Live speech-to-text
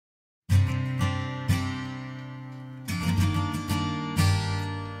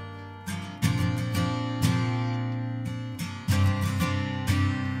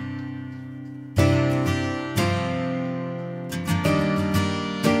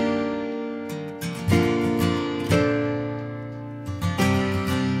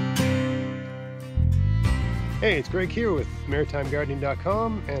Hey, it's Greg here with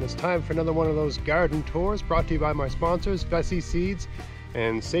maritimegardening.com, and it's time for another one of those garden tours brought to you by my sponsors, Vessi Seeds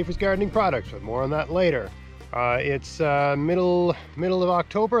and Safest Gardening Products, but more on that later. It's middle of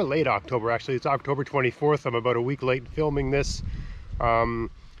October, late October actually. It's October 24th. I'm about a week late filming this, I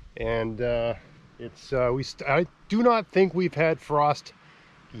do not think we've had frost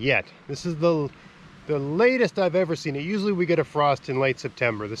yet. This is the latest I've ever seen it. Usually we get a frost in late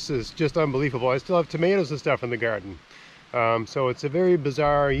September. This is just unbelievable. I still have tomatoes and stuff in the garden. So it's a very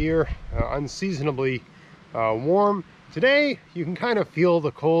bizarre year, unseasonably warm. Today you can kind of feel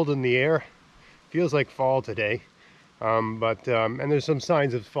the cold in the air. Feels like fall today. And there's some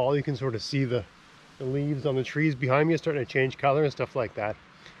signs of fall. You can sort of see the leaves on the trees behind me are starting to change color and stuff like that.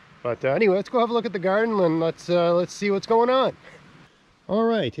 But anyway, let's go have a look at the garden and let's see what's going on. All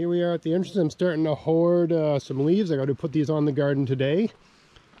right, here we are at the entrance. I'm starting to hoard some leaves. I got to put these on the garden today.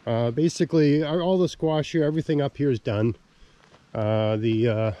 Basically, all the squash here, everything up here is done.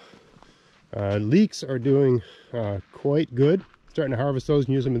 The leeks are doing quite good. Starting to harvest those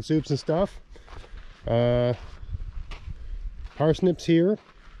and use them in soups and stuff. Parsnips here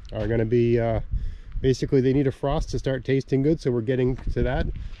are going to be, basically they need a frost to start tasting good, so we're getting to that.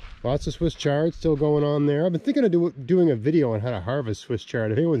 Lots of Swiss chard still going on there. I've been thinking of doing a video on how to harvest Swiss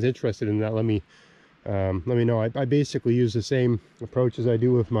chard. If anyone's interested in that, let me know. I basically use the same approach as I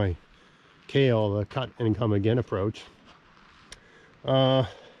do with my kale, the cut and come again approach.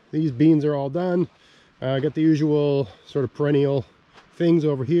 These beans are all done. I got the usual sort of perennial things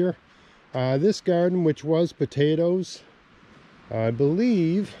over here. This garden, which was potatoes, I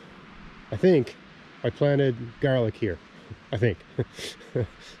think I planted garlic here. I think.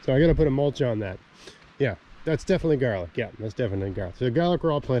 So I gotta put a mulch on that. Yeah, that's definitely garlic. Yeah, that's definitely garlic. So the garlic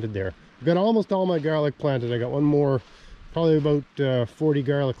were all planted there. I've got almost all my garlic planted. I got one more, probably about 40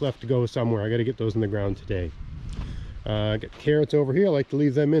 garlic left to go somewhere. I gotta get those in the ground today. I got carrots over here. I like to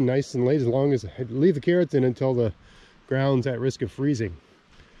leave them in nice and late, as long as I leave the carrots in until the ground's at risk of freezing.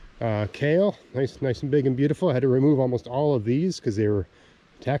 Kale, nice and big and beautiful. I had to remove almost all of these because they were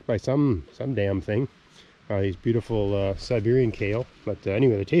attacked by some damn thing. These beautiful Siberian kale, but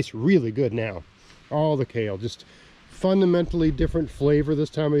anyway, they taste really good now. All the kale, just fundamentally different flavor this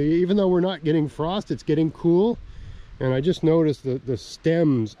time of year. Even though we're not getting frost, it's getting cool, and I just noticed that the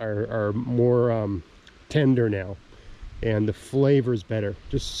stems are more tender now, and the flavor's better.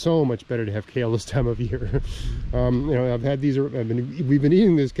 Just so much better to have kale this time of year. You know, I've had these. We've been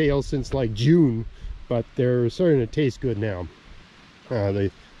eating this kale since like June, but they're starting to taste good now.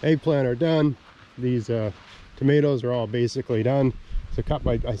 The eggplant are done. These tomatoes are all basically done. So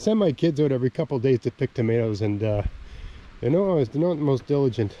I send my kids out every couple of days to pick tomatoes, and they're not the most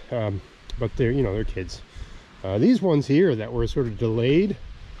diligent, but they're kids. These ones here that were sort of delayed,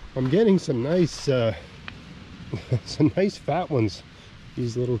 I'm getting some nice some nice fat ones.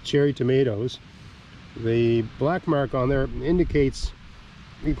 These little cherry tomatoes. The black mark on there indicates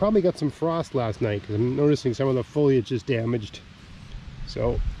we probably got some frost last night, because I'm noticing some of the foliage is damaged.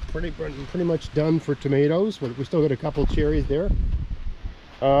 So pretty much done for tomatoes, but we still got a couple cherries there.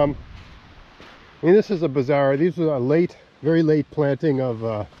 I mean, this is a bizarre. These were a very late planting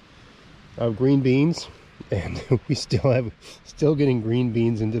of green beans, and we still getting green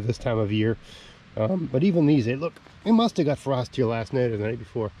beans into this time of year. But even these, it must have got frost here last night or the night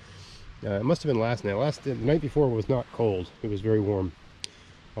before. It must have been last night. The night before was not cold. It was very warm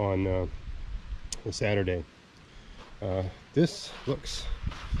on Saturday. This looks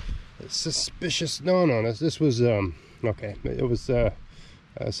suspicious. No, this was okay. It was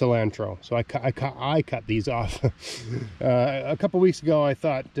cilantro. So I cut these off. A couple weeks ago, I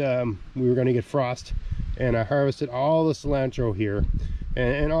thought we were going to get frost, and I harvested all the cilantro here,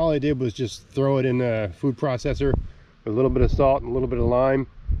 and all I did was just throw it in a food processor with a little bit of salt and a little bit of lime,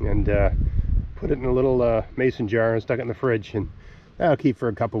 and put it in a little mason jar and stuck it in the fridge, and that'll keep for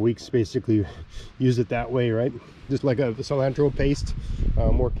a couple weeks. Basically use it that way, right? Just like a cilantro paste.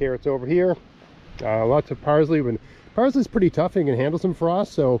 More carrots over here. Lots of parsley. Parsley's pretty tough and can handle some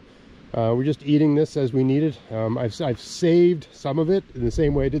frost, so we're just eating this as we need it. I've saved some of it in the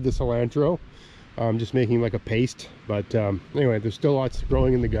same way I did the cilantro, just making like a paste. But anyway, there's still lots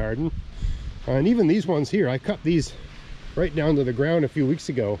growing in the garden, and even these ones here, I cut these right down to the ground a few weeks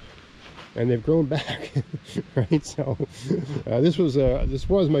ago, and they've grown back. Right, so this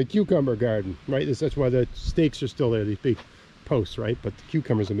was my cucumber garden, right? That's why the stakes are still there, these big posts, right? But the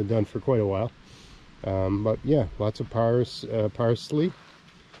cucumbers have been done for quite a while. But yeah, lots of parsley,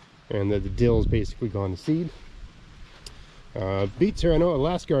 and the dill's basically gone to seed. Beets here, I know at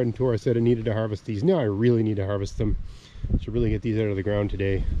last garden tour I said I needed to harvest these. Now I really need to harvest them. Should really get these out of the ground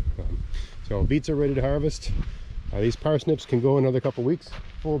today. So beets are ready to harvest. These parsnips can go another couple weeks.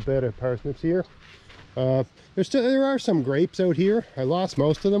 Full bed of parsnips here. There are some grapes out here. I lost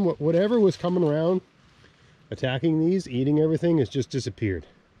most of them. Whatever was coming around attacking these, eating everything, has just disappeared.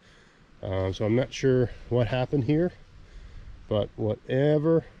 So I'm not sure what happened here, but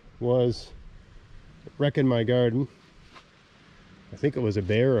whatever was wrecking my garden, I think it was a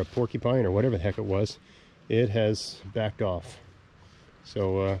bear, a porcupine, or whatever the heck it was, it has backed off.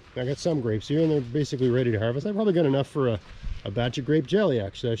 So I got some grapes here, and they're basically ready to harvest. I probably got enough for a batch of grape jelly,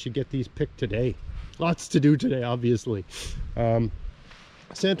 actually. I should get these picked today. Lots to do today, obviously.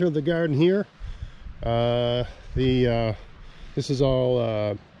 Center of the garden here, this is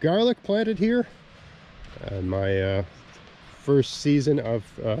all garlic planted here. My first season of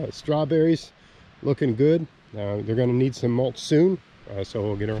strawberries looking good. They're going to need some mulch soon, so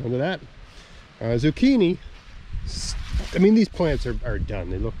we'll get around to that. Zucchini, I mean, these plants are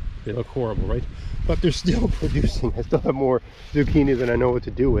done. They look horrible, right? But they're still producing. I still have more zucchini than I know what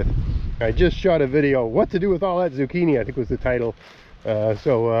to do with. I just shot a video, what to do with all that zucchini, I think was the title.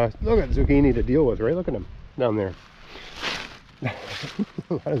 So look at zucchini to deal with, right? Look at them down there.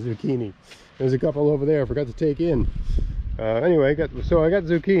 A lot of zucchini. There's a couple over there I forgot to take in. Anyway, I got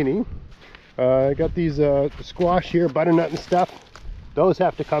zucchini. I got these squash here, butternut and stuff. Those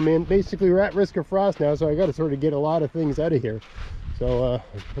have to come in. Basically, we're at risk of frost now, so I got to sort of get a lot of things out of here. So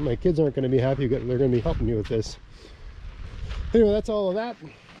my kids aren't going to be happy. They're going to be helping me with this. Anyway, that's all of that.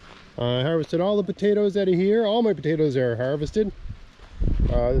 I harvested all the potatoes out of here. All my potatoes are harvested.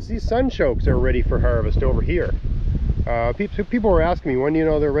 These sunchokes are ready for harvest over here. People were asking me, when do you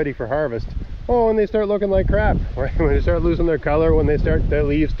know they're ready for harvest? Oh, when they start looking like crap, right? When they start losing their color, when their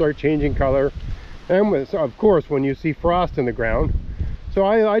leaves start changing color, and of course when you see frost in the ground. So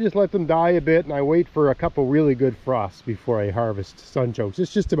I just let them die a bit, and I wait for a couple really good frosts before I harvest sunchokes.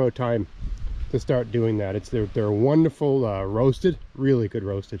 It's just about time to start doing that. They're wonderful roasted, really good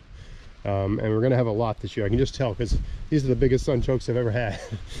roasted. And we're gonna have a lot this year. I can just tell because these are the biggest sunchokes I've ever had.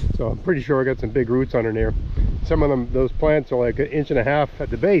 So I'm pretty sure I got some big roots under there. Some of them, those plants are like 1.5 inches at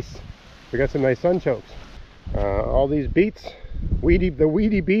the base. We got some nice sunchokes. All these beets, the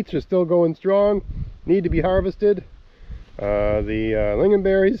weedy beets are still going strong, need to be harvested. The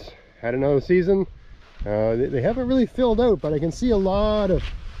lingonberries had another season. They haven't really filled out, but I can see a lot of,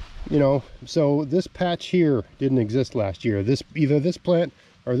 so this patch here didn't exist last year. Either this plant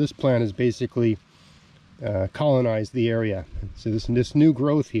or this plant has basically colonized the area. So this new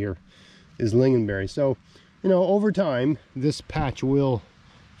growth here is lingonberry. So, over time, this patch will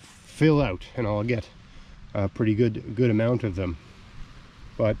fill out, and I'll get a pretty good amount of them.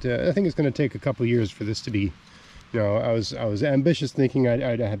 But I think it's going to take a couple years for this to be, I was ambitious, thinking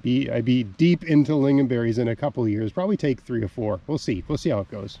I'd be deep into lingonberries in a couple of years. Probably take 3 or 4. We'll see how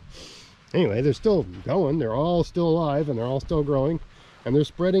it goes. Anyway, they're still going. They're all still alive, and they're all still growing, and they're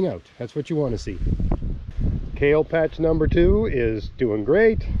spreading out. That's what you want to see. Kale patch number 2 is doing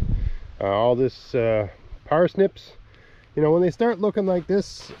great. All this parsnips, when they start looking like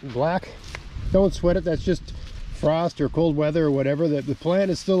this, black, don't sweat it. That's just frost or cold weather or whatever. The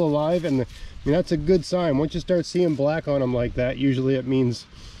plant is still alive, and that's a good sign. Once you start seeing black on them like that, usually it means,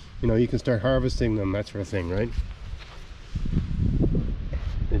 you can start harvesting them, that sort of thing, right?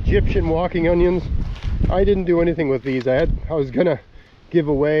 Egyptian walking onions. I didn't do anything with these. I was gonna give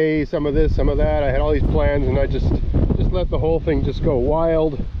away some of this, some of that. I had all these plans, and I just let the whole thing just go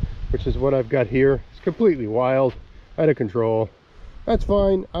wild, which is what I've got here. It's completely wild, out of control. That's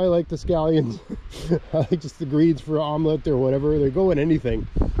fine. I like the scallions. I like just the greens for omelet or whatever. They go in anything.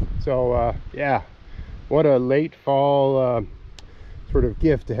 So yeah, what a late fall sort of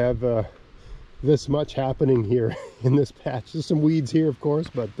gift to have this much happening here in this patch. There's some weeds here, of course,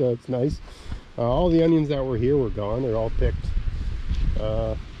 but it's nice. All the onions that were here were gone. They're all picked.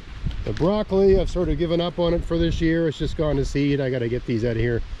 The broccoli, I've sort of given up on it for this year. It's just gone to seed. I got to get these out of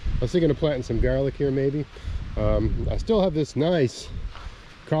here. I was thinking of planting some garlic here, maybe. I still have this nice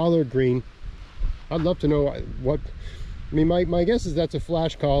collard green. I'd love to know what, my guess is that's a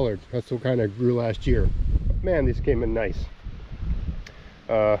flash collard. That's what kind of grew last year. But man, these came in nice.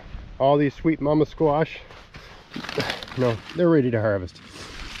 All these sweet mama squash, no, they're ready to harvest.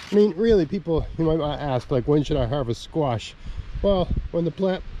 Really, people, you might ask, like, when should I harvest squash? Well, when the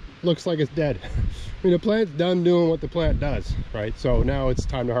plant looks like it's dead. The plant's done doing what the plant does, right? So now it's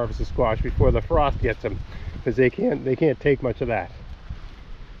time to harvest the squash before the frost gets them, because they can't take much of that.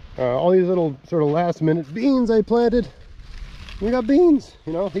 All these little sort of last minute beans I planted. We got beans,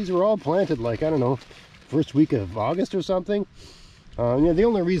 these were all planted like, I don't know, first week of August or something. The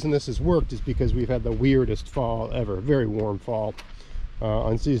only reason this has worked is because we've had the weirdest fall ever. Very warm fall,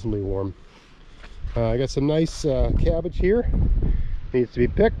 unseasonably warm. I got some nice cabbage here. Needs to be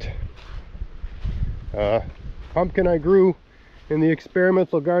picked. Pumpkin I grew in the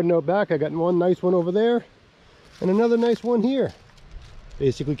experimental garden out back. I got one nice one over there and another nice one here.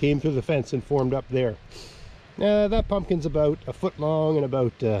 Basically came through the fence and formed up there. That pumpkin's about a foot long and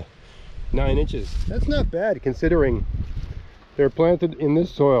about 9 inches. That's not bad considering they're planted in this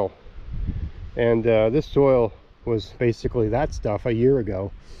soil, and this soil was basically that stuff a year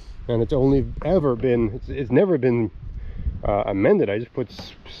ago, and it's only ever been, it's never been amended. I just put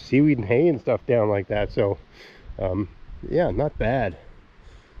seaweed and hay and stuff down like that. So yeah, not bad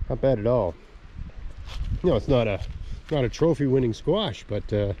at all. You know, it's not a trophy winning squash,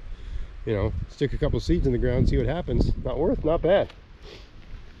 but you know, stick a couple seeds in the ground, see what happens. Not bad.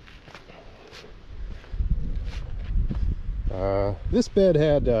 This bed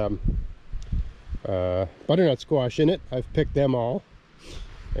had butternut squash in it. I've picked them all.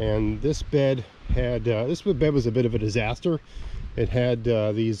 And this bed had, this bed was a bit of a disaster. It had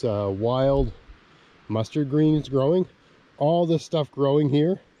these wild mustard greens growing. All this stuff growing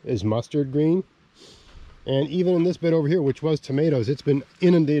here is mustard green. And even in this bed over here, which was tomatoes, it's been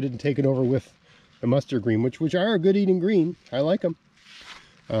inundated and taken over with the mustard green, which are a good eating green. I like them.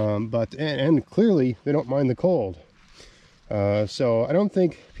 And clearly they don't mind the cold. So I don't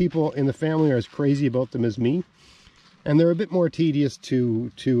think people in the family are as crazy about them as me. And they're a bit more tedious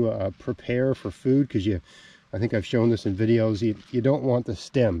to prepare for food, because I think I've shown this in videos, you don't want the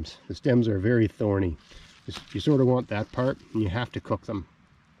stems. The stems are very thorny. You sort of want that part, and you have to cook them,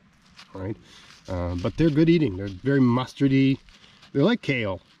 right? But they're good eating. They're very mustardy. They're like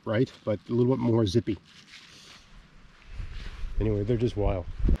kale, right? But a little bit more zippy. Anyway, they're just wild.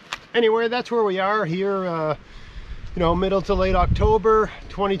 Anyway, that's where we are here, you know, middle to late October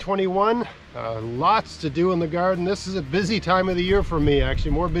 2021. Lots to do in the garden. This is a busy time of the year for me,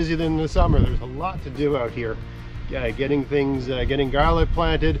 actually more busy than the summer. There's a lot to do out here. Yeah, getting things, getting garlic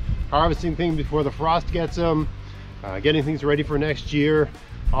planted, harvesting things before the frost gets them, getting things ready for next year,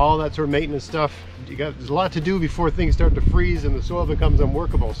 all that sort of maintenance stuff. There's a lot to do before things start to freeze and the soil becomes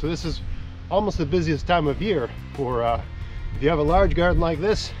unworkable. So this is almost the busiest time of year for, if you have a large garden like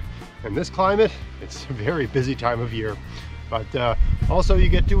this, in this climate, it's a very busy time of year. But also you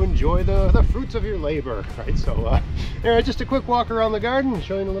get to enjoy the fruits of your labor, right? So anyway, just a quick walk around the garden,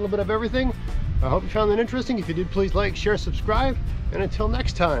 showing a little bit of everything. I hope you found that interesting. If you did, please like, share, subscribe. And until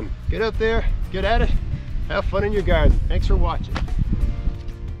next time, get out there, get at it, have fun in your garden. Thanks for watching.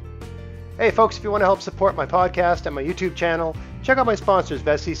 Hey folks, if you want to help support my podcast and my YouTube channel, check out my sponsors,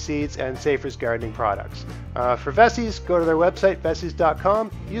 Vesey's Seeds and Safer's Gardening Products. For Vesey's, go to their website, veseys.com,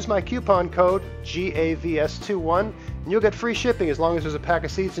 use my coupon code GAVS21, and you'll get free shipping as long as there's a pack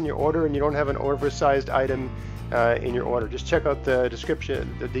of seeds in your order and you don't have an oversized item in your order. Just check out the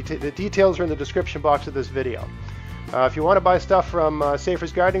description. The details are in the description box of this video. If you want to buy stuff from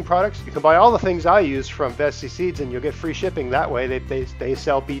Safer's Gardening Products, you can buy all the things I use from Vesey's Seeds and you'll get free shipping that way. They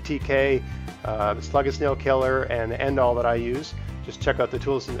sell BTK, the Slug and Snail Killer, and the End All that I use. Just check out the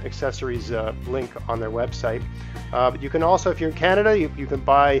tools and accessories link on their website. But you can also, if you're in Canada, you can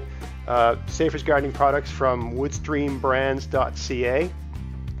buy Safer's Gardening Products from woodstreambrands.ca.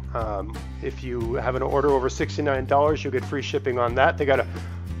 If you have an order over $69, you'll get free shipping on that. They got a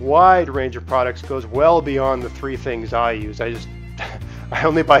wide range of products, goes well beyond the 3 things I use. I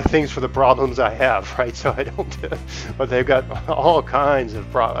only buy things for the problems I have, right? So I don't, but they've got all kinds of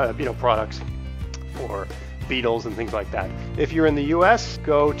products for beetles and things like that. If you're in the US,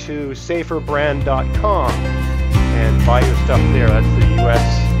 go to saferbrand.com and buy your stuff there.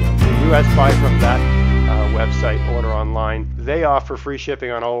 That's the US buy from that website, order online. They offer free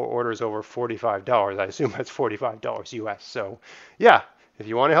shipping on all orders over $45. I assume that's $45 US. So yeah, if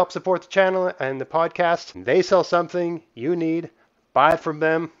you want to help support the channel and the podcast, and they sell something you need, buy it from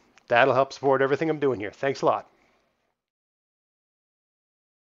them. That'll help support everything I'm doing here. Thanks a lot.